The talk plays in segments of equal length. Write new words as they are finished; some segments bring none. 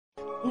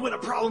When a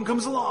problem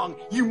comes along,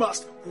 you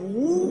must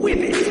whip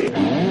it.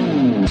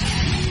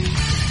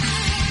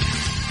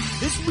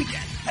 This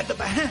weekend at the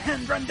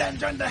Bahan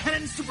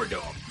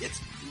Superdome, it's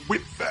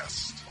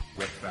WHIPFEST.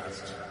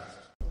 WHIPFEST.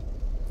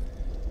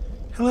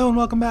 Hello and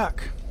welcome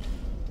back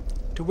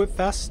to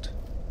WHIPFEST.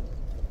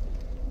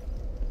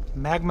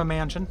 Magma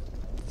Mansion,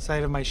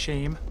 site of my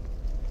shame.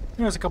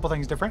 There's a couple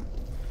things different.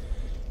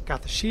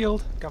 Got the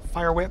shield, got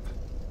fire whip,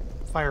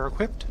 fire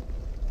equipped.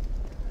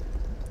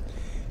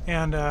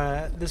 And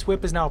this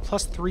whip is now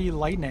 +3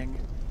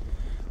 lightning,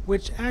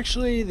 which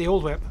actually, the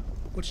old whip,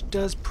 which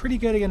does pretty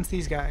good against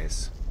these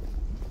guys.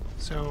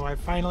 So I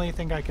finally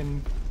think I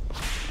can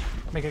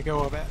make a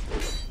go of it.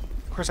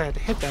 Of course I had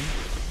to hit them,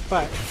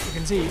 but you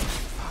can see,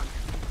 fuck,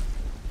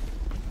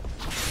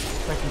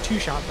 I can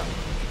two-shot them.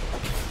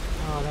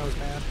 Oh, that was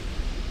bad.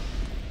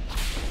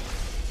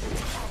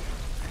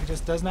 It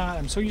just does not,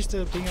 I'm so used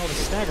to being able to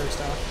stagger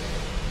stuff.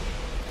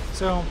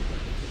 So,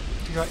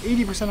 you got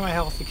 80% of my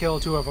health to kill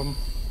 2 of them.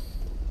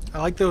 I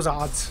like those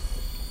odds.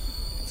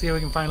 See if we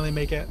can finally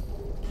make it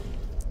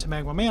to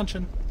Magma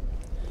Mansion.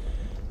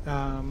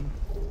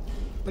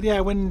 But yeah,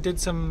 I went and did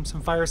some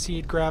fire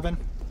seed grabbing.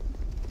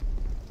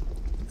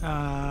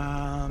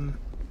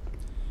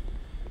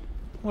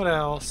 What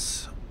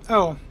else?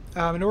 Oh,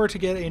 in order to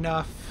get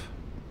enough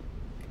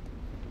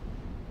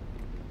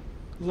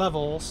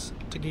levels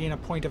to gain a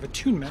point of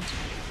attunement,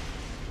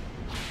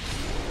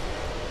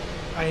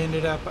 I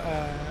ended up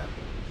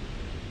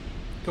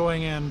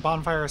going and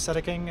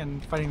Bonfiresiding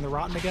and fighting the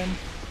Rotten again.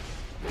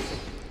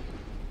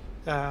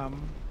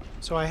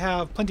 So I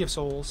have plenty of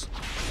souls.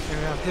 I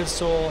have his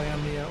soul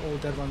and the old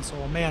dead one's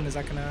soul. Man, is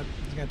that gonna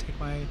take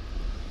my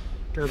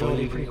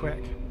durability pretty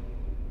quick.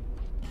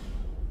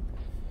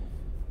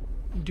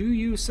 Do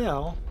you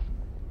sell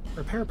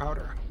repair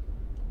powder?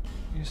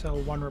 You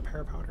sell 1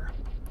 repair powder.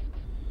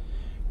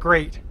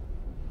 Great.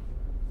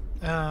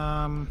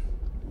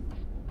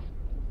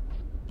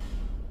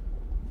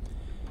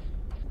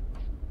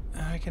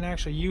 I can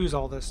actually use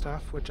all this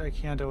stuff, which I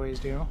can't always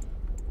do.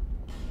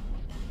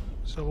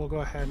 So we'll go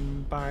ahead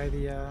and buy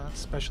the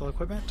special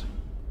equipment.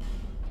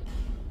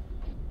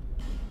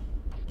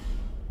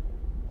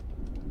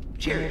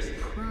 Cheers.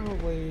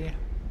 Probably...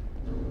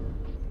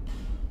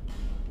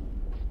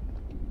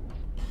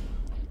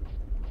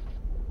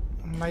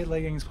 Night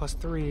leggings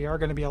 +3 are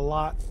going to be a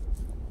lot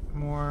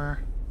more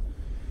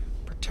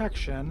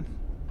protection.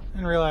 I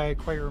didn't really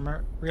quite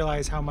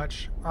realize how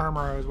much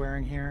armor I was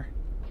wearing here.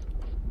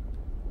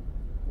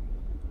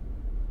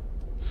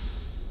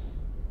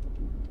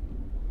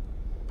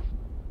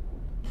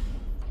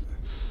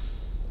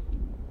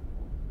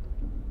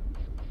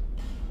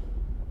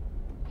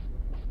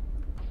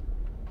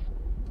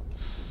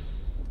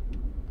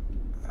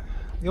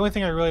 The only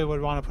thing I really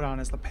would want to put on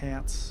is the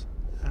pants,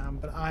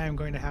 but I am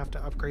going to have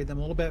to upgrade them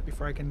a little bit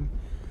before I can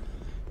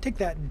take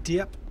that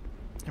dip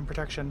in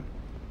protection.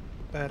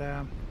 But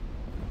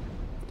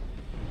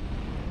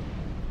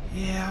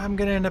yeah, I'm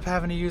going to end up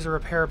having to use a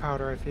repair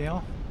powder, I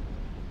feel.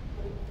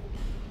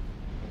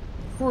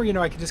 Or, you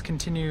know, I could just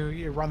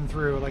continue to run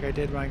through like I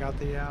did when I got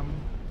the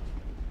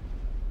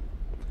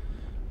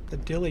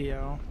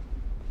Dillio.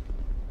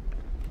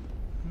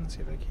 Let's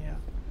see if I can.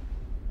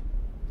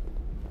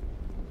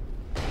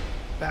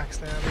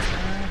 Backstab this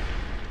guy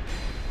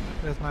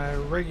with my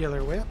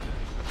regular whip.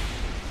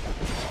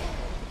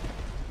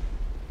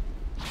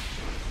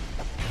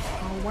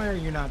 Oh, why are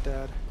you not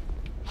dead?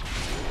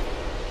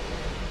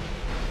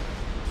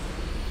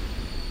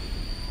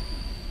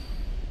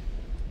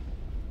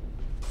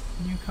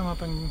 Can you come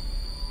up and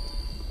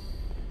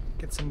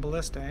get some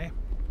ballistae?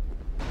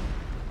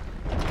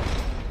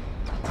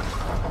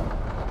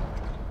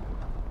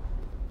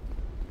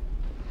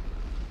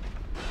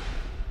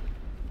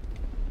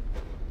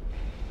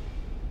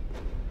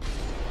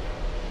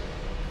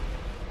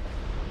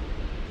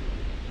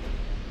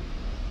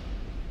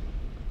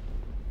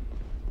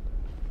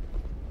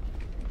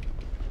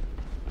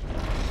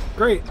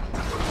 Great.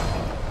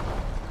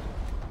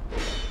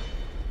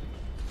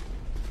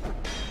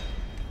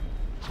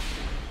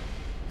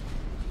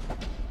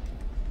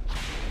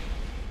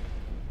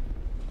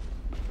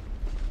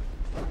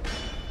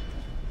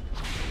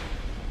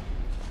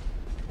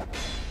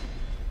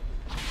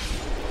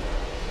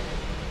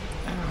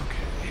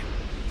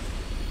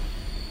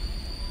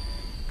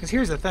 Because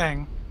here's the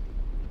thing.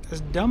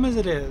 As dumb as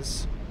it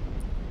is,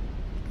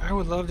 I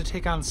would love to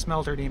take on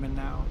Smelter Demon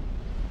now.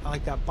 I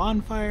like that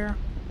bonfire.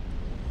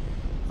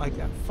 I like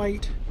that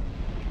fight.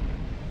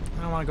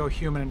 I don't want to go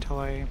human until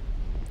I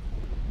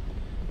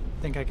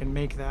think I can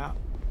make that.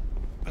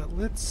 But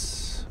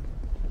let's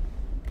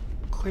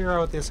clear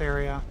out this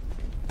area.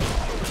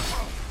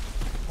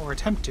 Or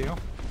attempt to,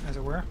 as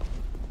it were.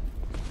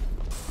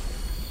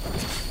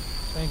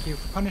 Thank you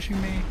for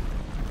punishing me.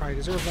 I probably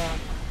deserve that.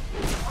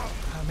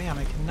 Oh man,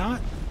 I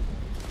cannot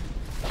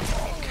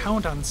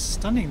count on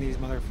stunning these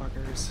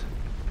motherfuckers.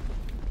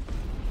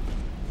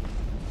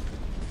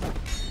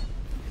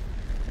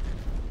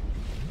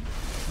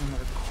 And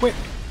they're quick.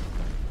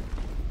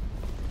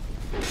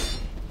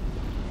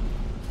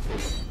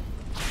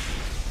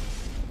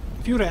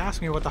 If you would have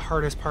asked me what the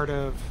hardest part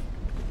of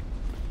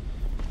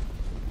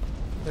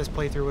this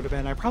playthrough would have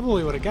been, I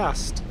probably would have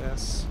guessed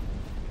this.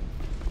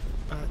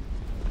 But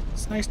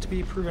it's nice to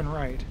be proven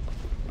right.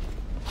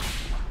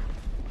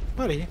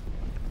 Buddy.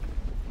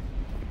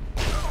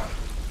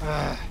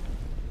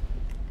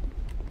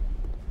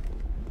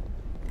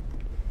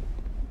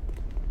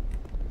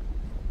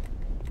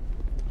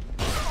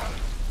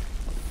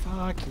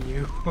 Fuck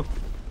you.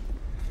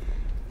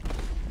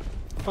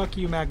 Fuck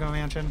you, Magma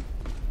Mansion.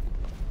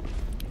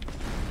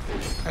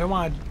 I don't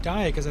want to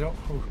die because I don't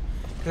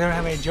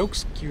have any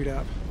jokes queued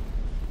up.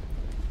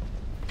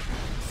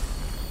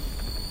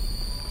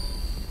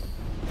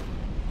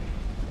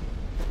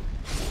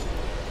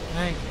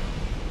 Thank you.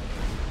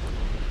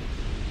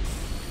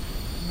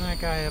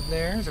 That guy up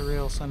there is a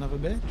real son of a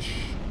bitch.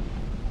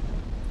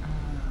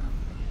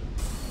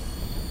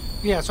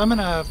 Yeah, so I'm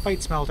gonna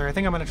fight Smelter. I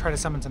think I'm gonna try to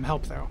summon some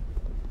help though,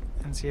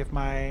 and see if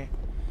my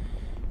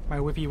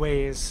whippy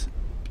ways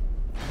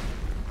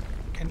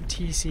can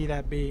TC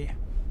that bee.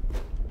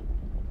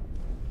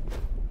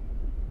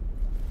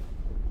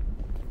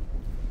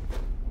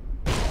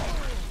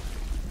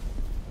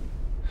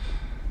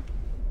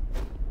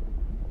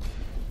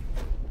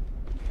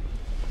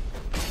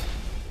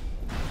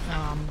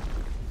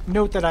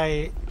 Note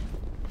that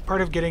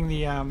part of getting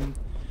the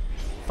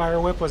Fire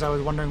Whip was I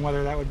was wondering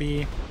whether that would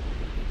be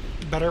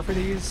better for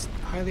these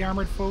highly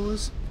armored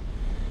foes.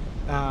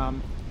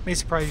 May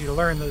surprise you to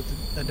learn that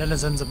the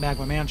denizens of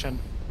Magma Mansion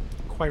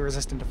are quite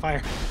resistant to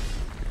fire.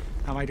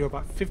 I do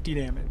about 50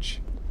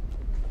 damage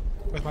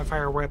with my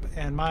Fire Whip,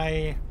 and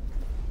my,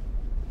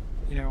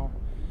 you know,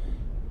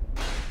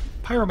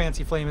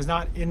 Pyromancy Flame is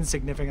not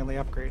insignificantly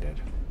upgraded.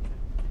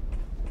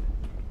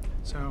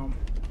 So...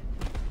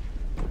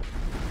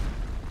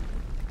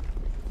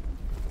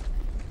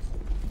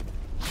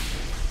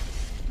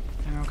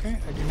 okay,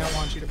 I do not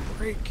want you to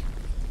break.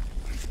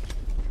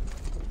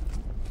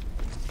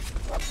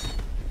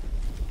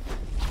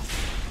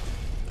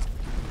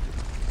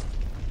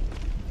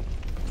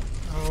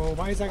 Oh,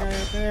 why is that guy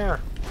up there?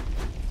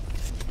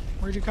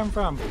 Where'd you come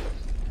from?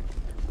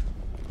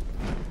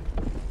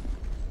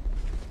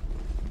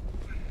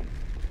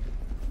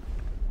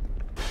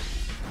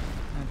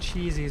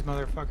 Cheese these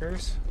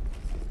motherfuckers.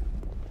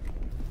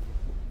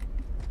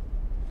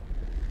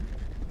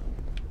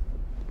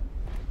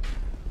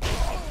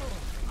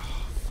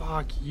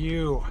 Fuck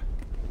you.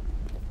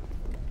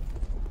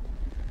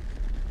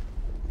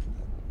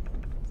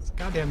 It's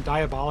goddamn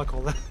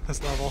diabolical,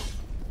 this level.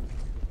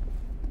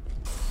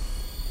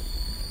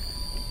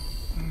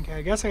 Okay,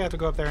 I guess I have to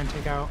go up there and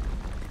take out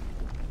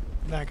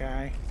that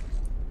guy.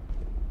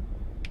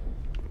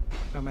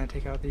 I'm gonna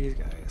take out these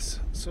guys.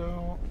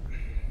 So...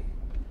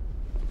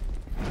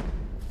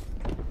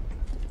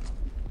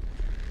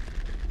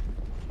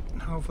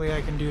 hopefully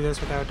I can do this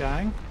without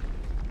dying.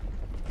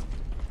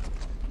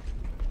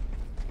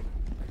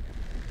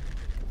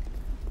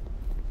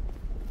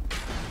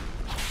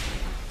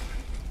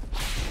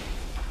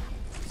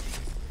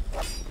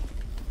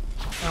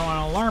 I don't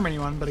want to alarm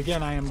anyone, but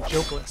again, I am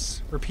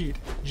jokeless. Repeat,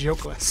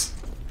 jokeless.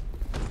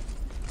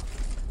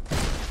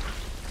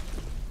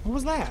 What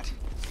was that?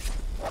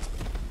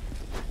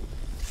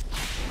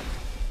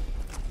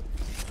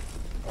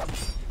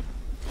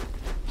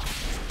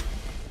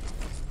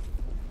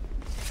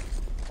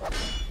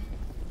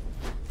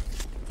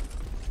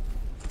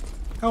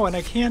 Oh, and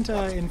I can't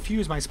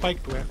infuse my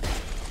spiked whip.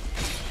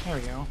 There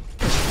we go.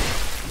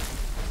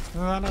 Isn't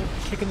that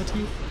a kick in the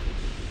teeth?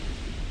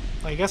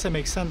 I guess it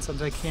makes sense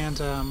since I can't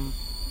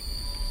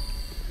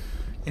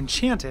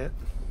enchant it.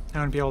 I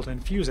wouldn't be able to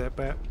infuse it,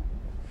 but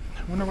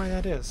I wonder why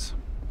that is.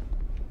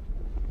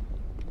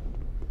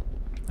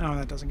 Oh,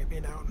 that doesn't get me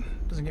down.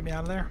 Doesn't get me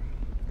out of there?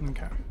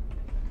 Okay.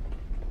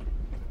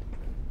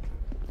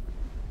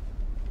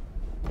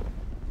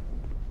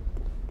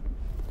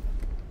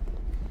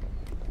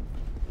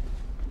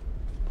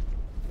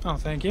 Oh,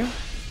 thank you.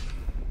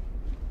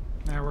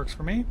 That works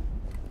for me.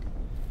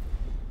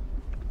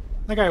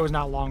 That guy was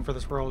not long for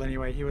this world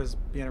anyway. He was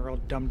being a real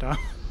dum-dum.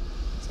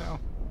 So.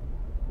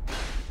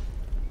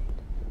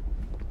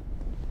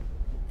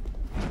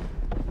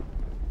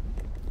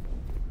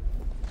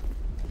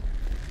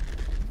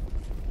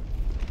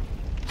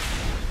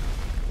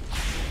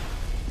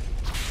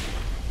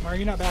 Why are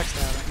you not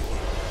backstabbing?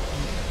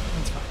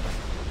 That's fine.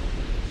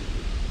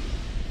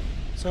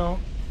 So,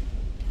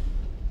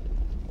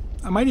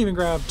 I might even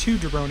grab 2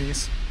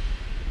 jabronis.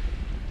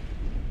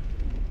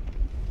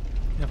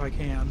 If I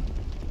can.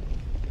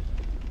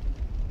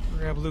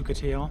 Grab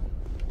Lucatiel.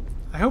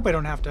 I hope I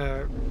don't have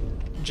to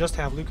just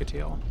have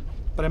Lucatiel.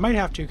 But I might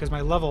have to because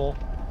my level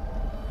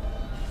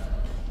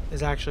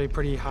is actually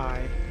pretty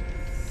high.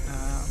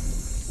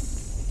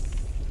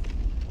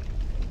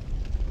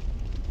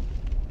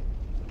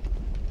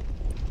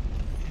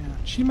 Yeah,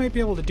 she might be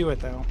able to do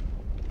it though.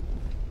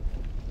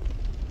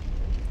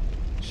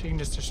 She can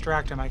just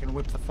distract him, I can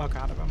whip the fuck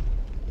out of him.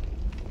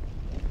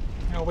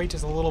 I'll wait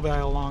just a little bit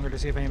longer to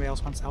see if anybody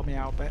else wants to help me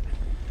out, but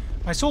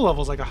my soul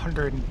level is like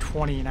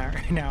 120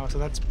 right now, so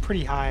that's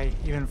pretty high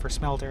even for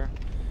Smelter.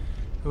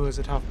 who is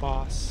a tough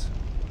boss.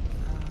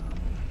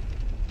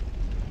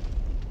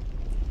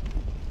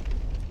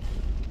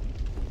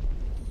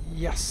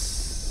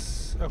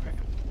 Yes. Okay.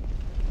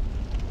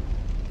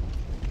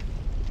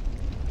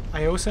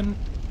 Iosen,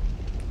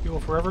 you will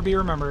forever be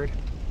remembered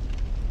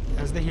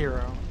as the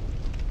hero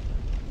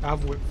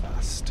of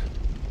WHIPFEST.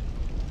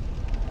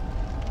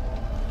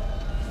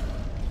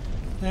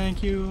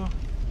 Thank you,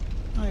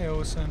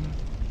 Iosen.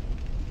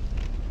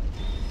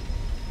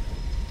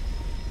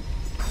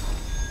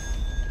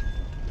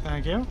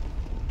 Thank you.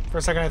 For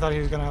a second I thought he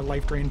was gonna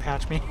life drain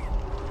patch me.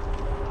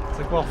 It's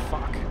like, well,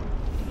 fuck.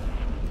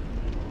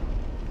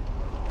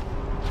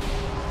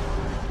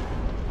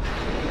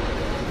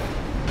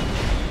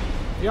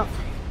 Yep.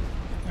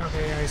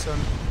 Okay, Ison.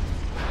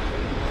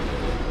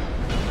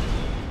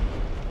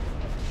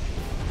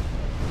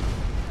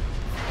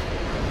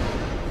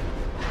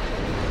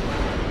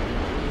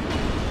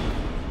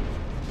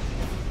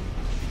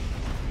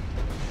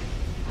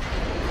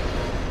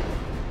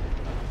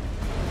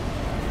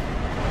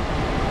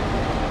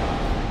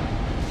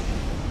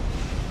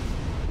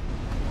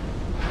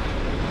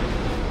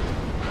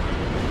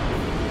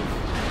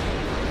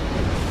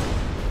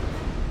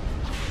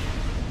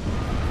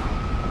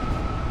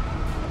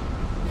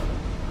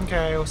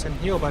 Okay, Iosen,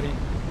 heal, buddy.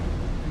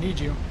 I need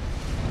you.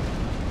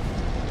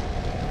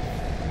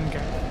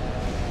 Okay.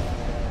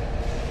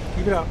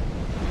 Keep it up.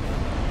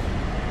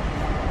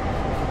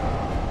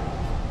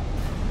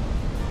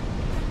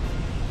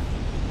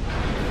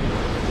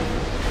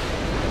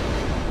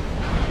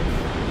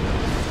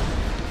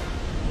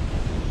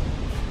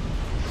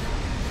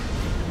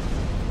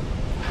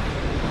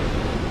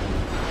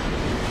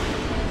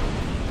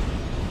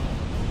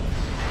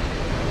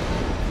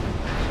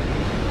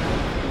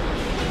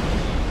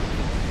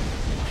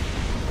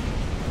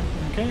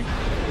 Okay, a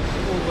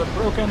little bit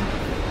broken.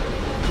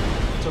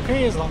 It's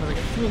okay as long as I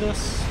get through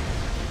this.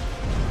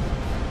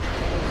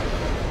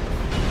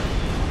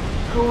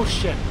 Oh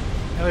shit.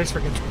 At least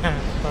forget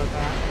about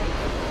that.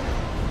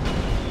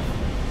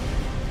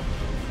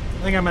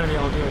 I think I'm gonna be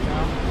able to do it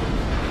now.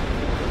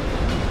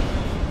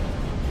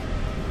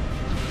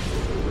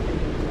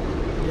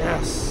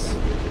 Yes.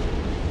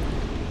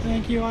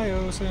 Thank you,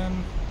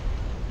 Iosen.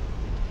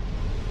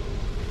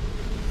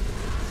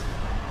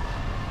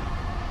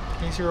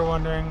 In case you were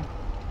wondering,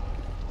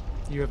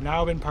 you have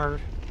now been part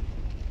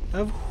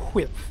of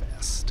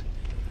WHIPFEST.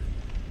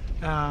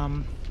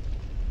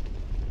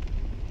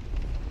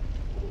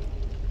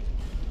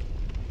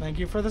 Thank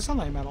you for the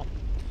sunlight medal.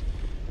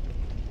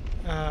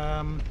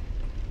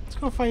 Let's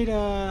go fight,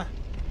 go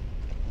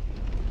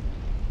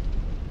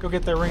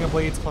get the Ring of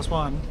Blades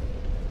 +1.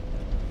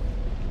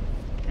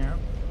 Yeah.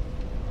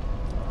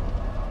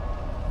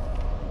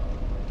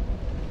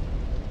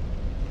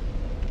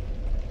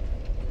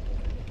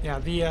 Yeah,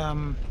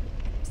 the,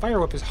 Fire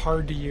Whip is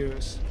hard to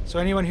use. So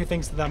anyone who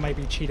thinks that that might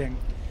be cheating,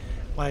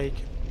 like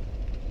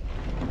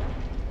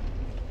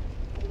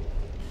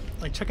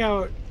check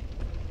out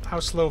how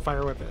slow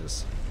Fire Whip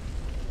is.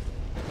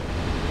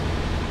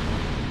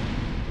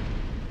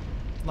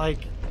 Like,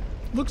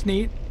 looks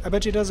neat. I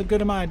bet you it does a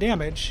good amount of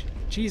damage.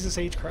 Jesus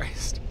H.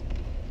 Christ.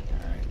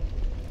 Alright.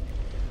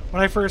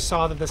 When I first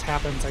saw that this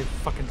happens, I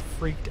fucking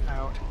freaked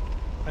out.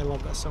 I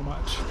love this so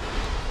much.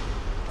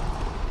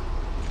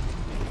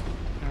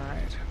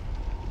 Alright.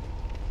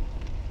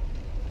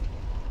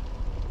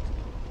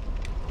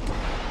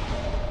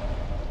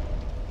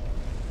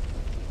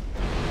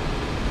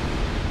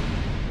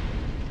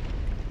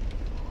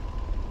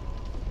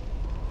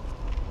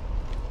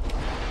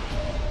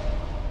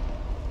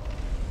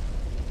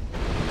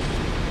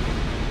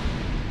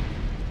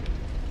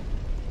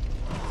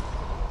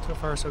 So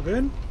far, so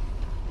good.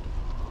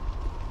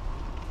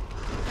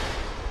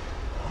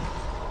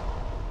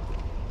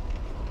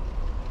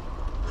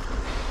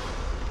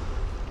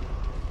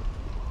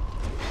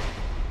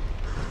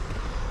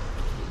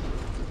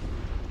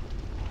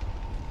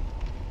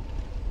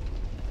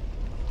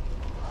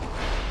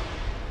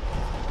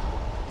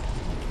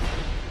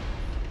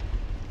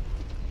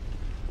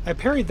 I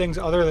parried things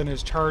other than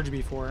his charge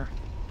before,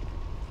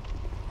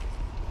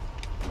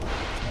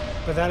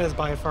 but that is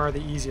by far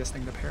the easiest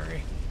thing to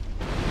parry.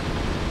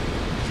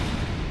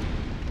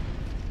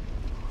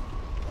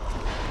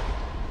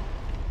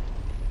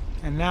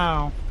 And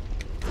now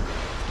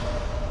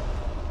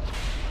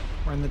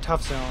we're in the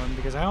tough zone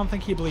because I don't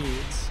think he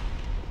bleeds.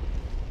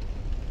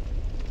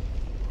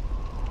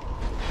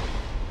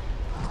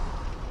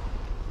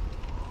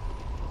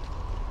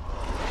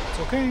 It's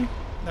okay.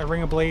 That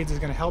Ring of Blades is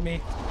going to help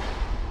me.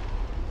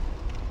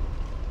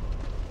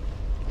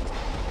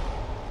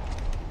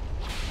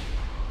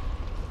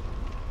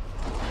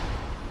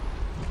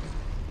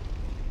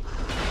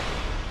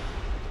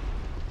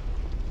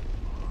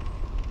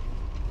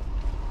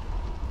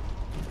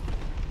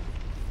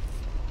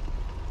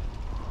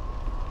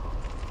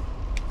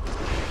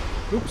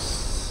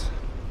 Oops.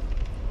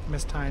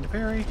 Missed time to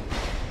parry.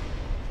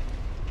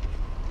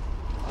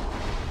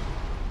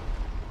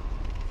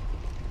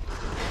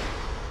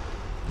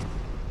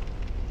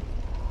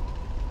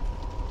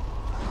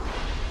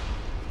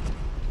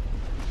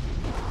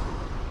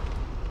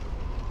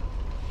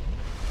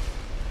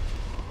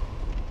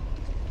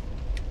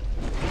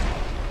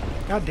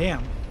 God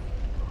damn.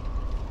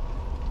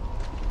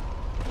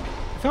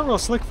 I felt real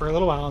slick for a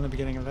little while in the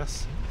beginning of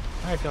this.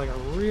 Now I feel like a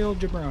real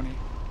jabroni.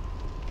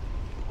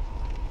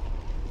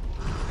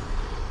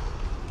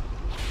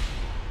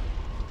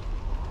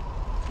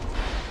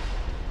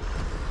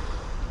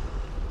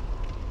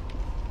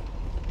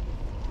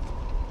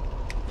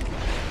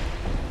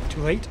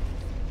 Too late.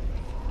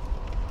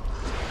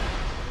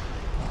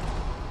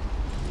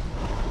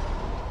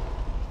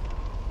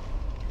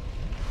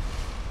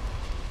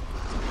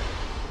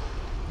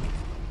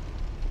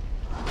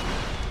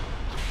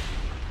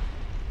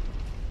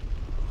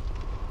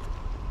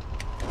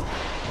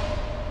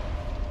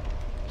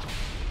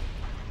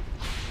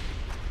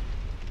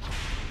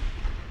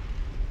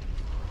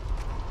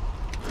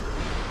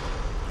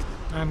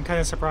 I'm kind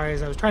of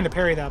surprised. I was trying to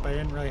parry that, but I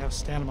didn't really have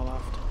stamina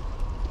left.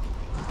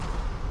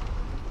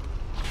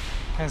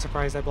 Kind of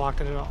surprised I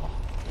blocked it at all.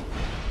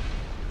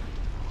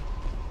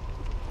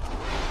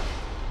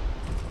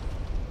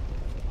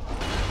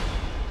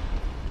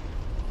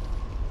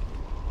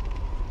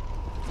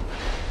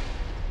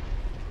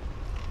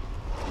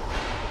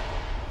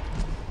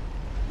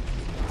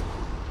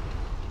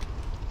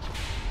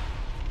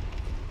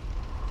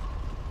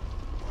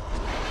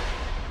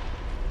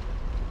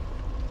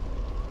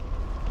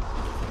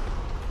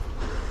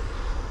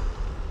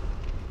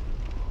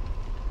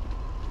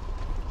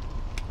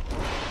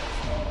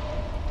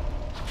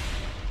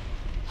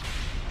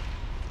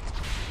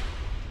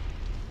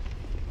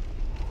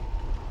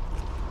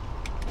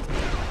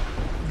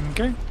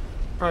 Okay,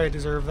 probably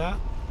deserve that.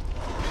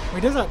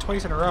 When he does that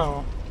twice in a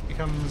row, it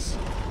becomes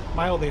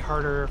mildly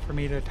harder for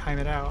me to time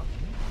it out.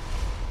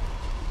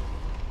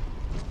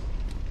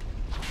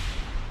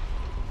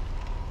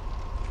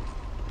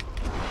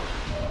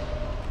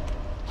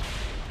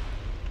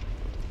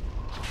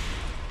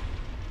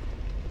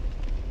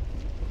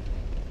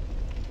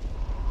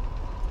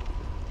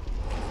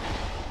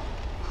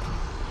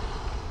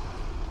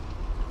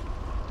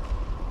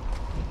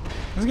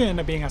 This is going to end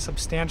up being a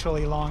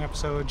substantially long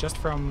episode just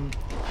from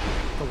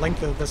the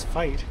length of this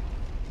fight.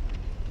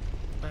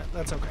 But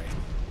that's okay.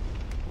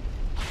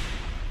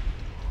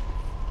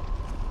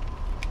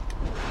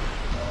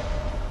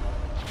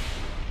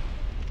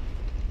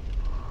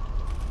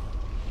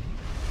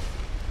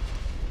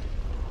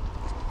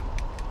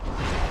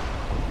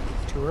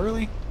 Too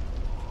early?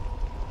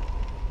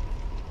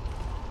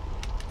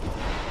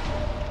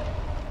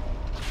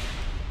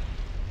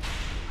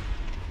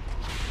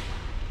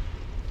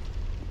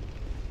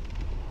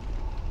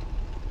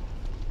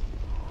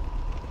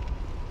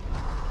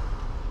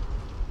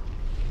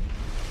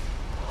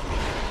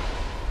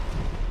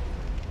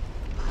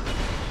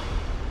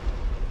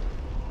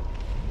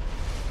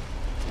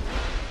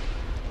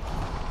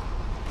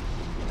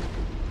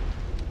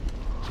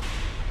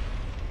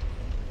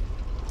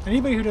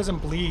 Anybody who doesn't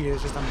bleed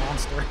is just a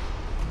monster.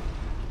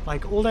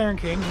 Like, Old Iron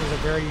King, who's a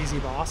very easy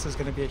boss, is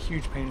going to be a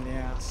huge pain in the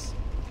ass.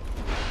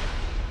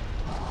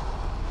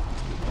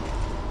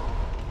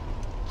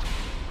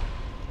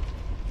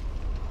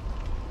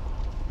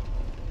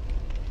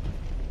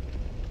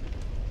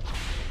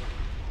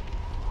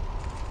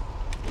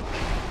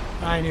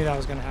 I knew that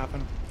was going to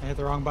happen. I hit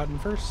the wrong button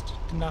first.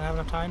 Did not have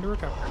enough time to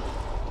recover.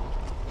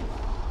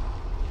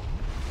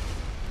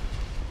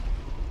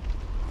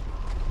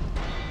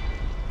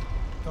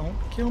 Don't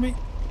kill me.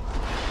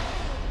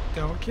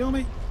 Don't kill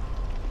me.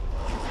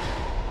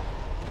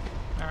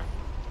 Alright.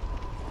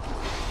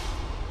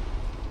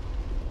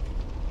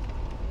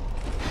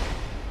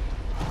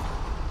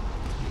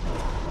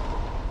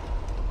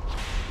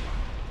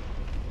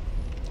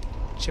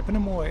 Chipping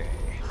him away.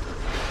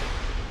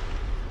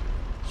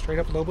 Straight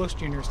up Lobos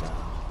Jr. style.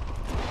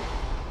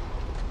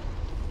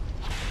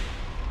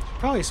 Should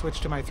probably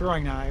switch to my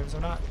throwing knives.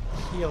 I'm not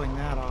healing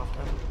that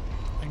often.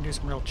 I can do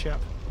some real chip.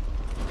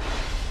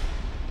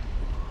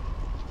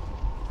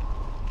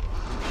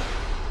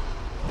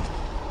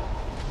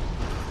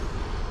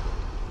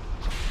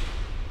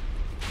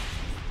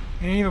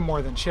 And even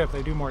more than chip,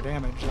 they do more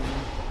damage than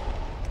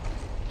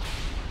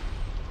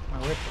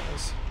my whip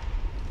does.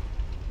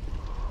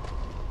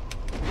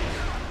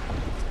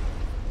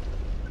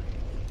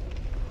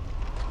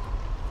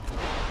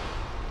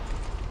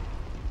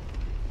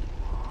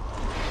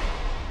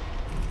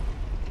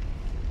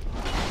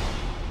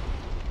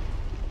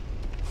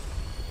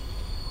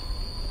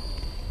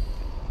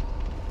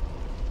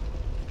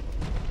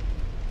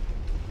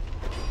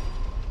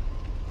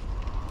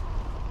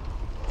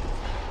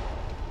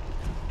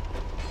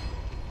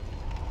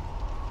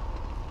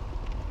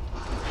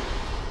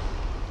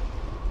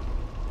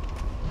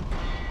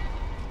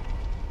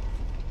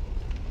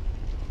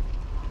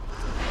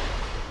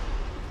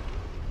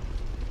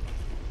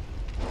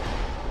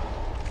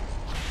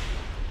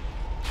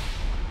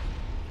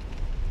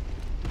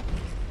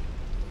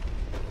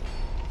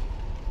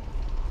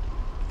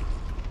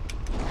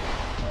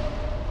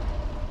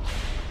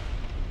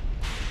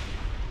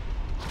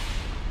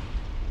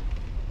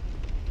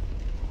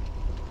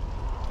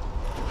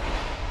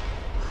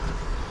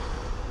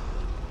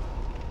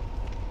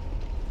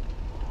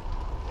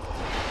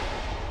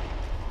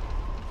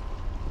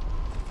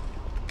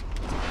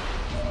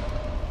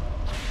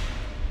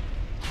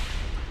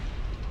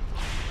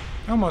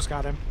 Almost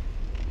got him.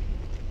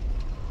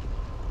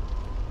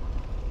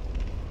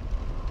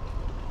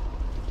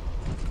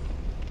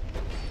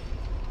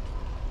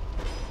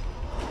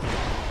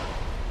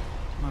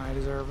 I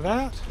deserve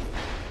that.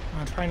 I'm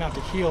going to try not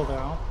to heal,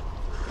 though.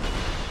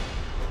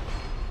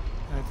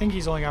 I think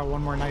he's only got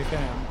one more knife in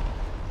him.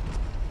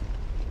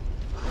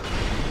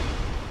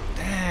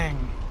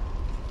 Dang.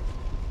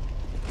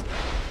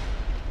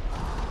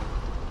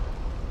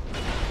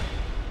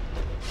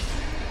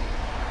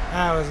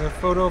 That was a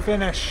photo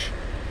finish.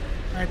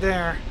 Right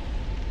there.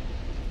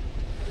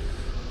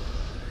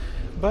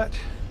 But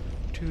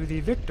to the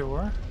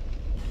victor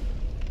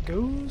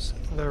goes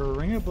the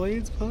Ring of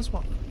Blades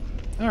 +1.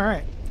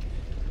 Alright.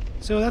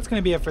 So that's going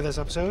to be it for this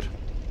episode.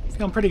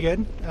 Feeling pretty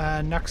good.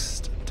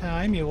 Next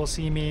time you will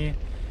see me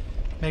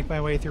make my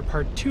way through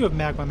part 2 of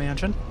Magma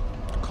Mansion,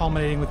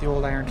 culminating with the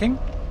Old Iron King.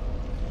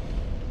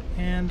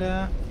 And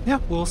yeah,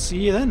 we'll see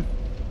you then.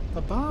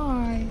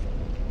 Bye-bye.